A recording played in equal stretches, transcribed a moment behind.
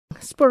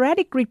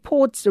Sporadic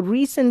reports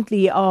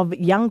recently of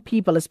young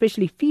people,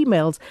 especially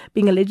females,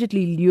 being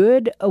allegedly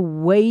lured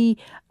away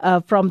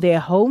from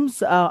their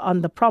homes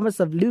on the promise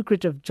of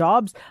lucrative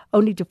jobs,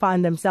 only to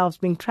find themselves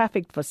being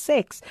trafficked for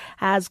sex,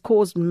 has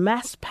caused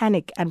mass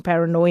panic and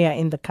paranoia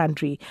in the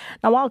country.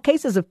 Now, while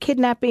cases of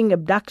kidnapping,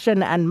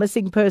 abduction, and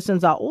missing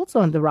persons are also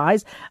on the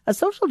rise, a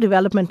social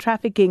development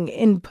trafficking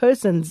in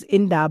persons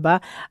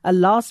Indaba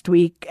last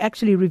week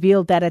actually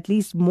revealed that at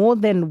least more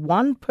than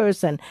one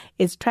person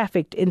is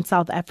trafficked in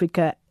South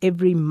Africa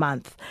every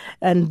month.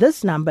 And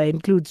this number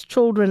includes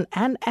children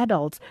and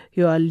adults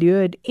who are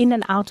lured in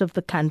and out of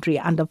the country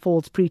under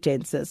false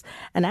pretenses.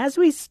 And as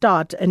we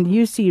start a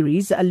new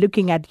series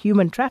looking at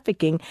human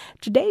trafficking,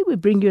 today we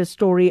bring you a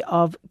story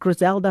of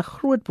Grizelda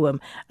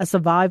Grootboom, a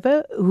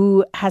survivor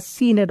who has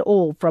seen it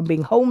all, from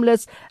being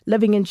homeless,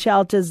 living in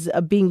shelters,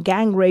 being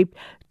gang raped,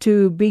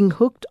 to being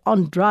hooked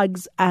on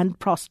drugs and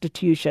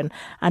prostitution.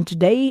 And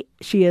today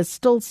she is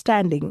still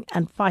standing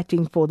and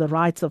fighting for the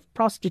rights of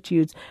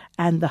prostitutes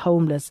and the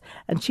homeless.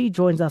 And she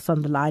joins us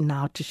on the line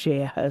now to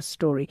share her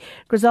story.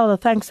 Grizelda,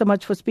 thanks so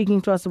much for speaking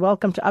to us.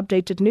 Welcome to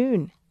Update at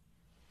Noon.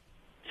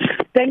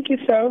 Thank you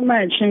so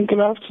much, and good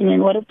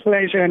afternoon. What a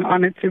pleasure and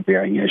honor to be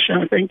on your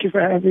show. Thank you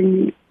for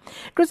having me.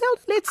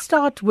 Grizelda, let's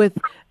start with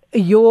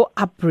your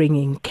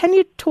upbringing. Can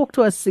you talk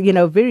to us,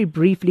 very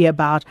briefly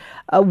about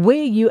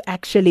where you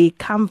actually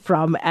come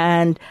from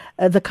and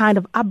the kind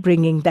of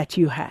upbringing that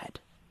you had?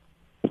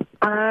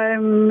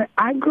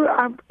 I grew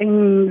up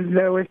in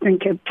the Western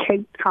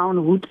Cape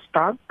Town,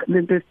 Woodstock,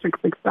 the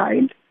District 6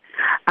 side.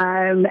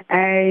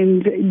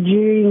 And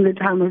during the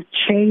time of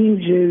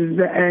changes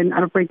and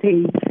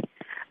apartheid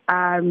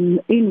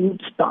in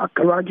Woodstock,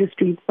 Roger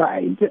Street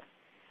side,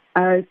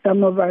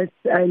 some of us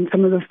and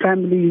some of the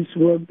families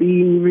were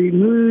being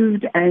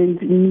removed,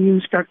 and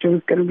new structure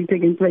was going to be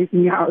taking place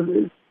in the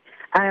houses.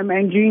 And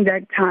during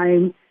that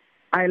time,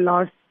 I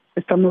lost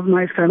some of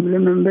my family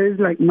members,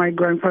 like my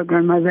grandfather,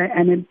 grandmother,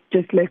 and it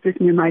just left with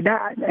me and my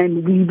dad,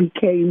 and we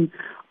became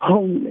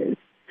homeless.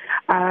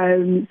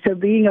 So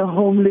being a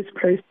homeless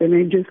person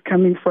and just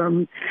coming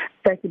from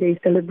Saturday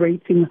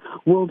celebrating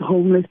World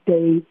Homeless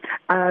Day,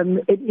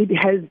 it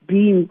has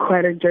been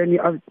quite a journey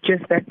of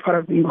just that part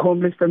of being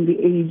homeless from the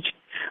age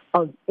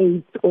of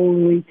 8 all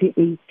the way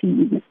to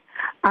 18.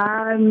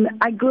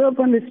 I grew up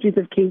on the streets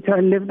of Cape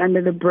Town, lived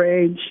under the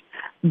bridge,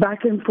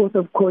 back and forth,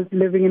 of course,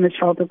 living in a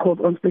shelter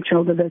called Onslow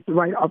Shelter that's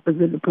right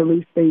opposite the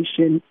police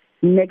station,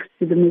 next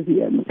to the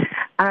museum.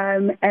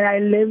 And I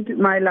lived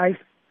my life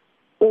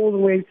all the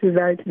way to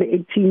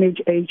the teenage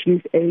age,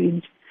 youth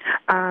age.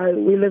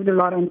 We lived a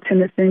lot on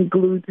Tennyson,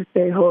 glued to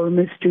stay home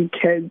as street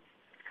kids.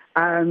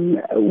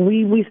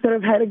 We sort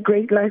of had a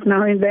great life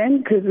now and then,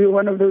 because we were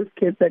one of those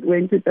kids that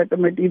went to Tata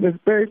Madiba's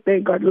birthday,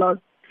 got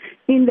lost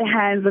in the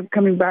hands of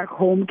coming back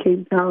home,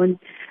 Cape Town.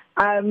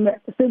 So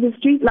the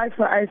street life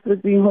for us was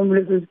being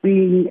homeless, was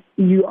being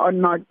you are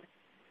not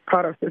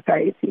part of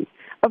society.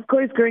 Of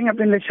course, growing up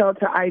in the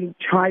shelter, I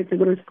tried to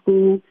go to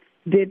school,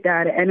 did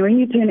that. And when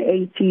you turn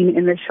 18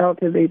 in the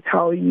shelter, they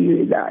tell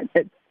you that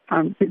it's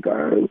time to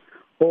go,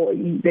 or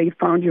they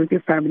found you with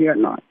your family or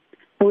not.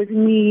 But with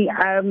me,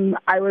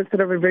 I was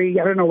sort of a very,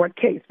 I don't know what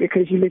case,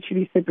 because you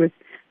literally sit with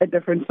a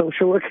different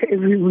social worker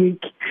every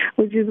week,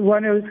 which is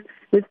one of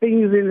the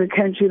things in the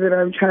country that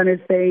I'm trying to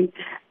say.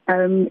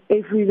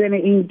 If we're going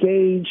to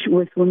engage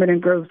with women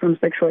and girls from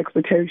sexual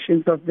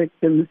exploitations of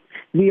victims,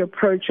 the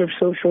approach of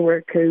social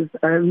workers,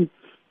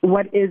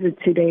 what is it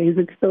today? Is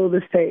it still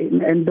the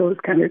same? And those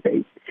kind of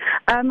things.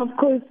 Of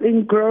course,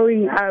 in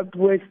growing up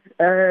with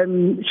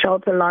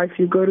shelter life,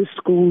 you go to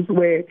schools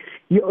where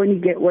you only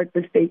get what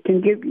the state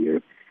can give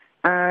you.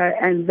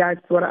 And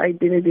that's what I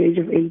did at the age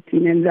of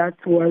 18. And that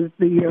was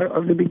the year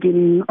of the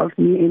beginning of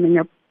me ending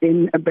up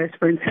in a best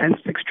friend's hands,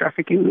 sex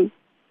trafficking me.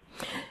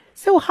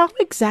 So how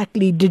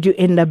exactly did you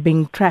end up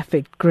being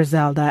trafficked,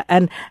 Grizelda?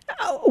 And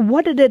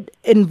what did it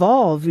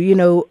involve?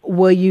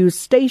 Were you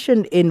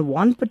stationed in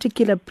one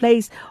particular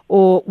place,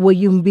 or were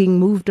you being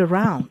moved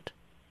around?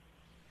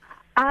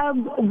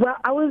 Well,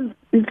 I was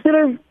sort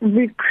of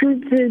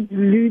recruited,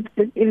 lured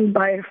in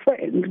by a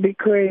friend,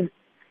 because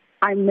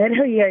I met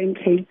her here in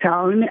Cape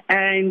Town,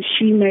 and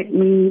she met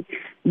me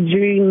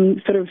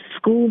during sort of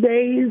school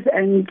days.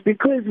 And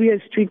because we as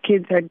street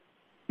kids had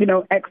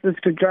access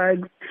to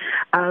drugs,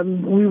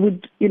 we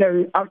would,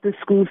 after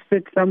school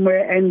sit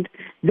somewhere, and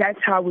that's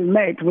how we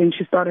met, when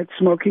she started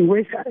smoking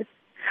with us.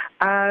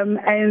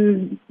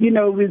 And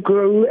we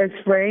grew as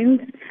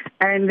friends,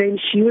 and then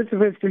she was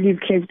supposed to leave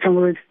Cape Town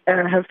with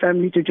her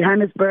family to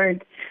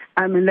Johannesburg.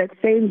 And that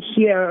same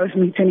year of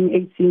me turning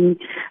 18,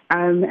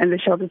 and the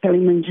shelter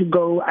telling me to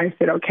go, I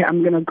said, okay,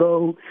 I'm going to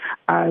go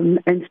and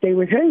stay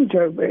with her in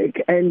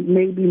Joburg, and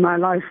maybe my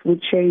life will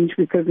change,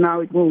 because now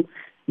it will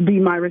be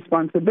my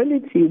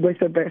responsibility with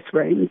her best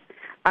friends.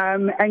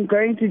 And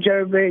going to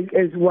Joburg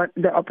is what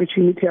the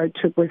opportunity I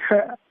took with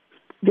her.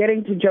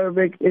 Getting to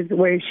Joburg is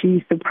where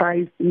she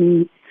surprised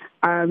me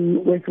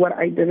with what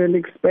I didn't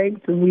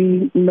expect.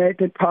 We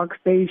met at Park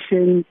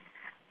Station,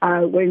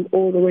 went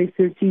all the way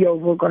to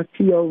Tiovo, got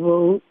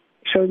Tiovo,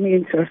 showed me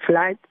into a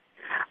flat.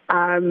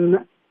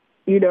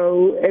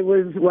 It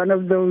was one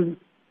of those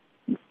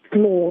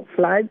floor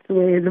flights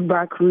where the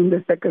back room,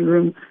 the second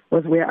room,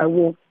 was where I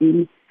walked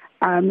in.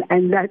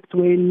 And that's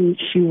when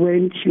she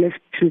left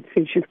to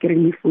say she's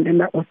getting me food, and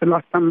that was the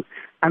last time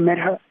I met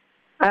her.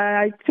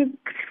 I took,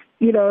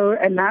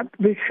 a nap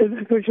because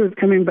I thought she was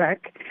coming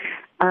back.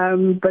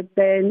 But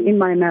then in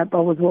my nap, I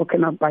was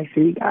woken up by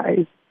 3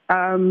 guys.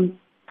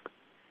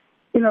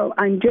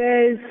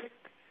 Undressed,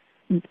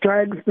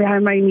 drugs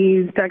behind my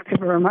knees, duct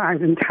tape around my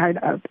eyes and tied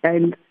up.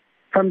 And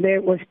from there,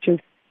 it was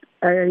just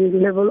a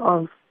level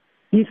of,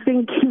 you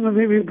thinking of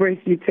every breath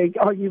you take,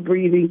 are you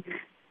breathing?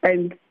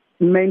 And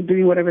men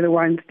doing whatever they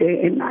want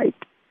day and night.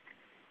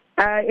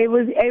 It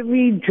was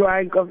every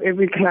drug of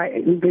every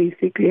client,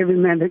 basically. Every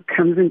man that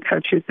comes and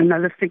touches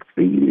another fix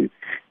for you.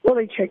 All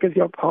they check is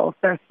your pulse,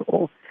 that's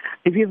all.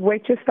 If you've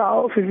wet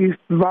yourself, if you've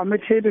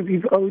vomited, if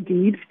you've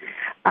OD'd,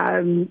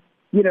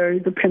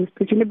 the pimps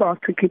put you in the box,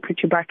 quickly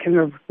put you back in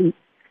the room.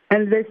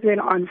 And this went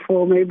on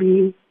for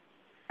maybe,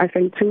 I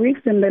think, 2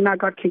 weeks, and then I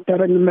got kicked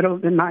out in the middle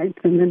of the night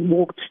and then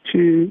walked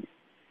to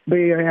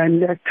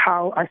and that's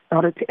how I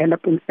started to end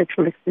up in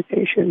sexual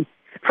exploitation.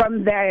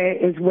 From there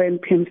is when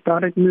Pim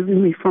started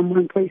moving me from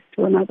one place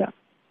to another.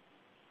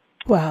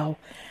 Wow.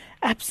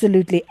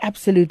 Absolutely,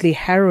 absolutely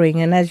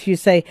harrowing. And as you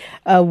say,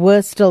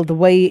 worse still, the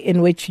way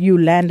in which you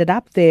landed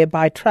up there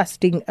by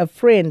trusting a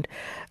friend.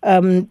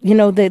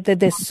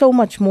 There's so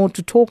much more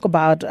to talk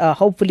about.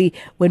 Hopefully,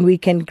 when we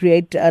can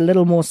create a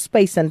little more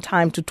space and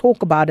time to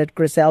talk about it,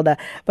 Grizelda.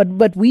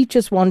 But we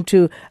just want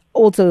to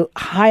also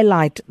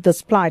highlight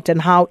this plight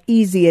and how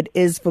easy it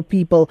is for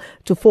people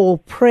to fall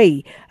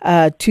prey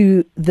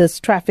to this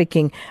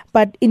trafficking.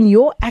 But in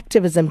your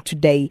activism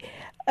today,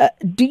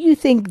 do you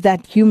think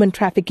that human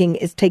trafficking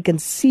is taken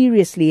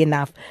seriously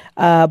enough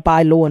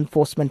by law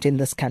enforcement in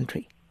this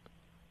country?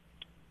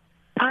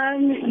 I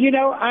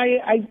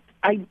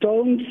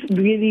don't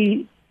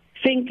really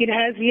think it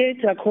has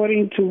yet,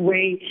 according to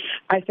Way,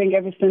 I think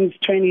ever since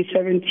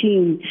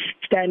 2017,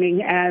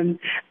 standing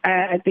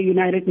at the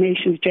United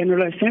Nations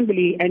General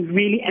Assembly and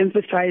really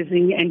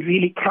emphasizing and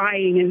really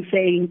crying and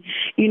saying,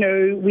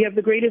 we have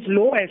the greatest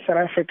law in South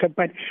Africa,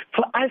 but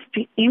for us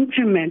to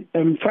implement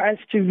them, for us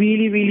to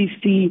really, really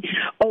see,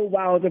 oh,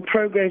 wow, the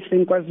progress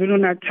in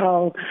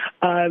KwaZulu-Natal,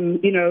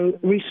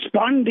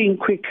 responding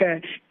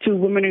quicker to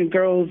women and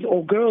girls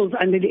or girls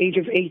under the age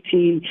of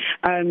 18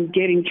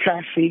 getting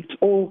trafficked,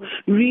 or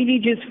really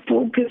just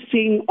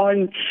focusing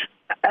on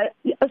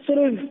a sort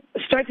of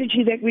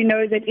strategy that we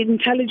know that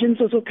intelligence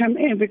also come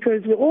in,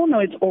 because we all know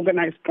it's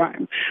organized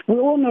crime. We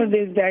all know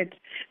there's that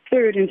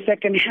third and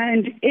second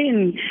hand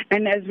in,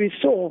 and as we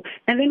saw.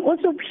 And then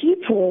also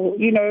people,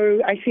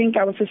 I think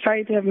our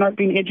society have not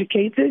been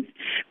educated,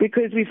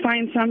 because we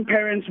find some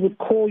parents would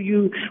call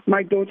you,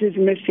 my daughter's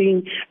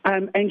missing,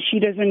 and she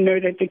doesn't know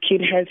that the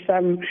kid has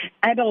some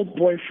adult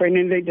boyfriend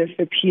and they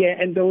disappear,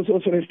 and those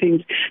all sort of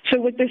things.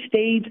 So with the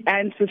state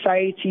and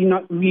society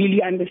not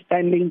really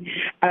understanding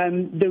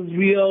the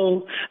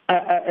real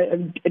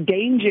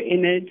danger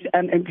in it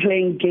and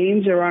playing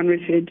games around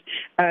with it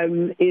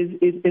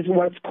is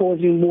what's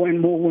causing more and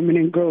more women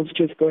and girls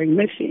just going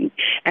missing.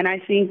 And I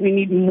think we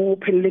need more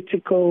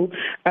political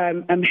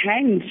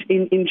hands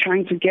in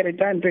trying to get it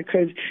done,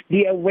 because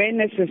the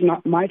awareness is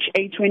not much.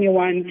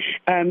 A21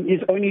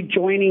 is only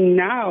joining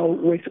now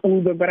with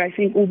Uber, but I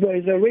think Uber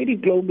has already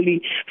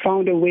globally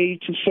found a way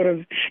to sort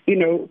of,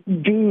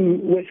 do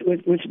with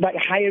by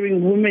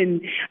hiring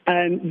women,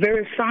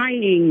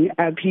 verifying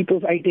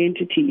people's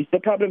identities. The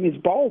problem is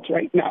Bolt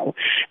right now.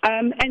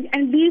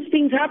 And these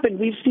things happen.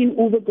 We've seen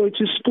Uber go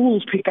to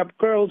schools, pick up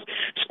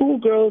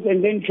schoolgirls,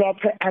 and then drop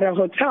her at a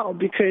hotel,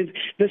 because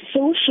the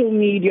social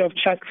media of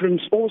chat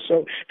rooms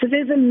also. So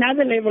there's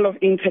another level of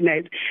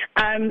internet.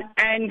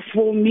 And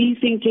for me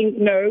thinking,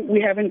 no,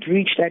 we haven't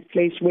reached that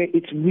place where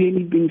it's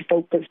really been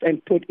focused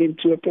and put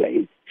into a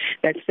place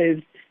that says,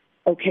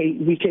 okay,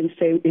 we can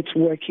say it's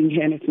working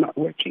here and it's not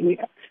working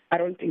here. I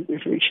don't think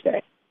we've reached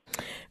that.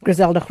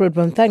 Grizelda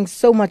Grootboom, thanks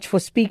so much for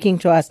speaking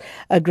to us.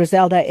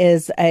 Grizelda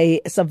is a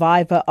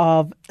survivor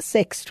of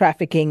sex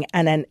trafficking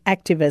and an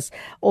activist.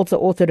 Also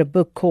authored a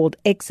book called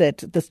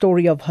Exit, the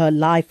story of her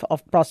life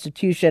of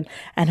prostitution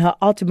and her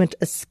ultimate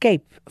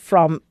escape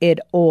from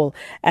it all.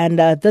 And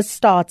this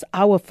starts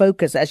our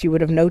focus. As you would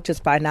have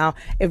noticed by now,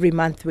 every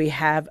month we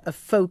have a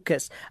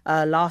focus.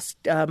 Last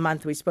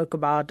month we spoke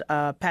about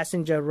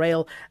passenger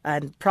rail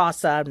and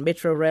PRASA and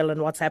Metro Rail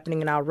and what's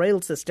happening in our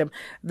rail system.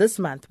 This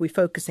month we're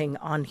focusing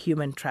on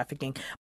human trafficking.